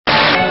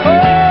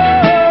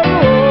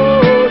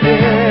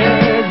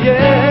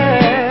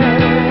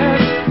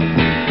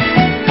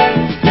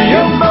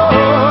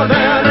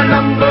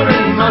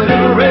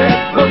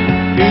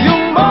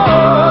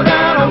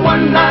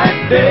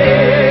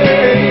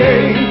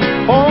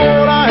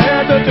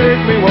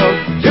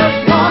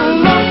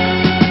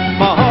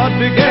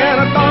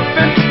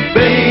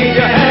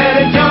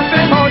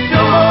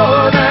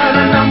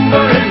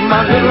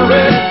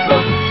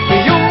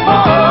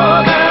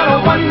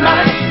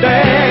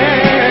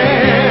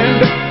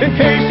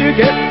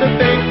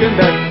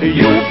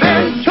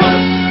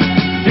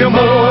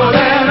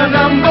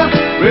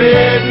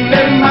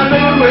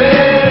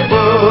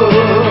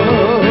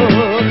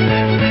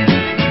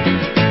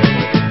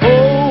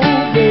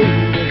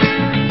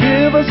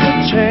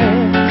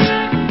chance.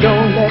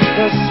 Don't let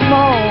the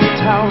small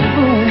town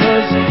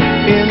rumors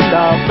end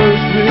our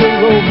first real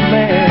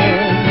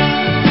romance.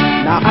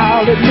 Now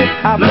I'll admit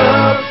I've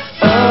loved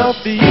of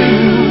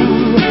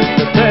you,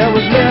 but there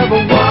was never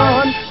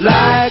one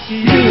like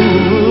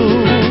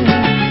you.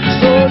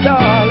 So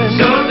darling,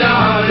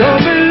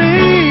 don't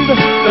believe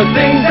the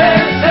things they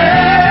say.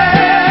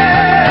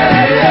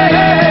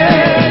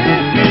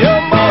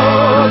 You're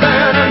more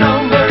than a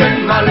number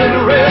in my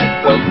little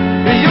red book.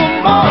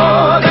 You're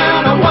more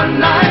than a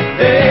one-night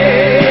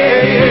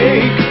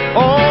date.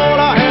 All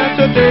I had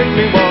to take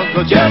me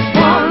was just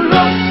one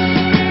look.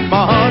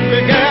 My heart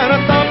began a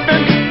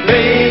thumping,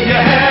 babe, you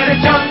had it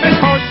jumping.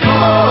 Oh, you're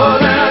more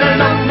than a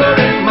number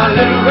in my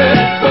little red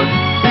book.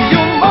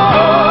 You're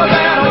more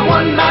than a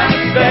one-night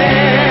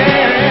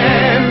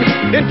stand.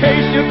 In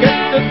case you get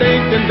to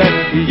thinking that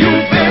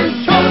you've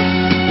been took,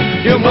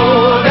 you're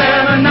more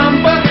than a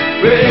number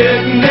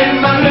written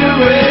in my little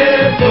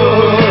red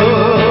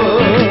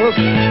book.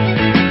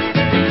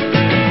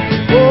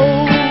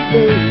 Oh,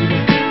 baby,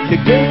 you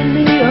gave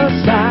me a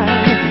sign.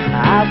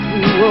 I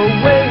threw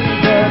away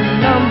the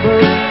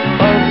numbers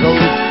of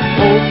those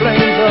old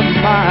flames of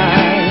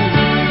mine,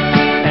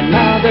 and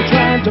now they're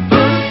trying to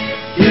put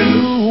you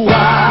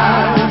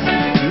wise.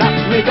 Knock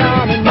me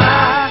down in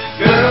my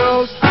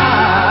girl's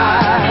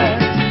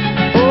eyes.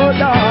 Oh,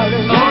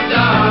 darling,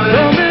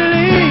 don't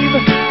believe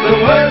the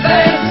words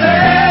they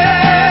say.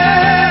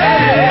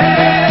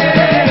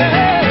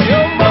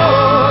 You're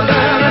more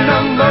than a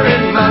number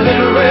in my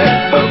little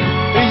red book.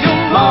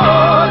 You're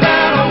more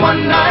than a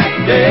one-night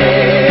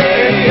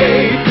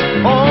date.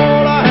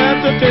 All I had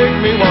to take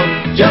me was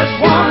just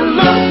one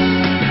look.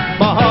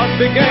 My heart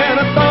began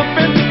a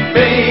thumping,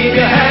 baby,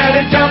 you had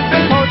it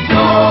jumping. Oh,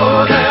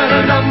 more than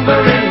a number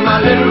in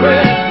my little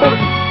red book.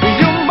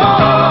 You're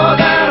more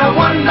than a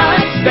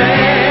one-night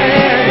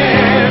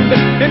stand.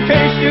 In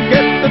case you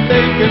get to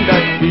thinking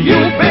that you